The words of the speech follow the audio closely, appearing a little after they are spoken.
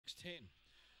10.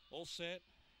 All set,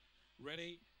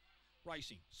 ready,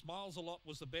 racing. Smiles a Lot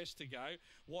was the best to go.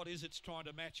 What Is It's trying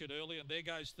to match it early, and there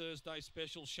goes Thursday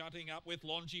Special shunting up with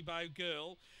Longibo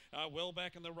Girl. Well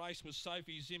back in the race was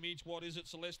Sophie's Image. What Is It?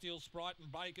 Celestial Sprite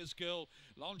and Baker's Girl.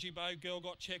 Longibo Girl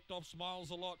got checked off.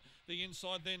 Smiles a Lot. The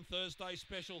inside then Thursday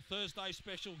Special. Thursday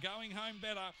Special going home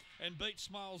better and beat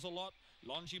Smiles a Lot.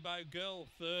 Longibo Girl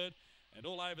third, and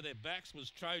all over their backs was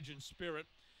Trojan Spirit.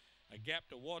 A gap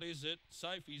to What Is It?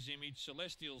 Sophie's Image,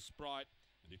 Celestial Sprite,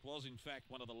 and it was in fact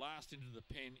one of the last into the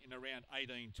pen in around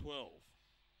 18:12.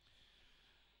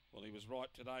 Well, he was right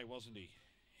today, wasn't he?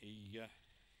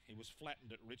 He was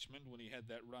flattened at Richmond when he had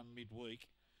that run midweek.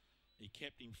 He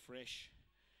kept him fresh,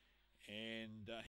 and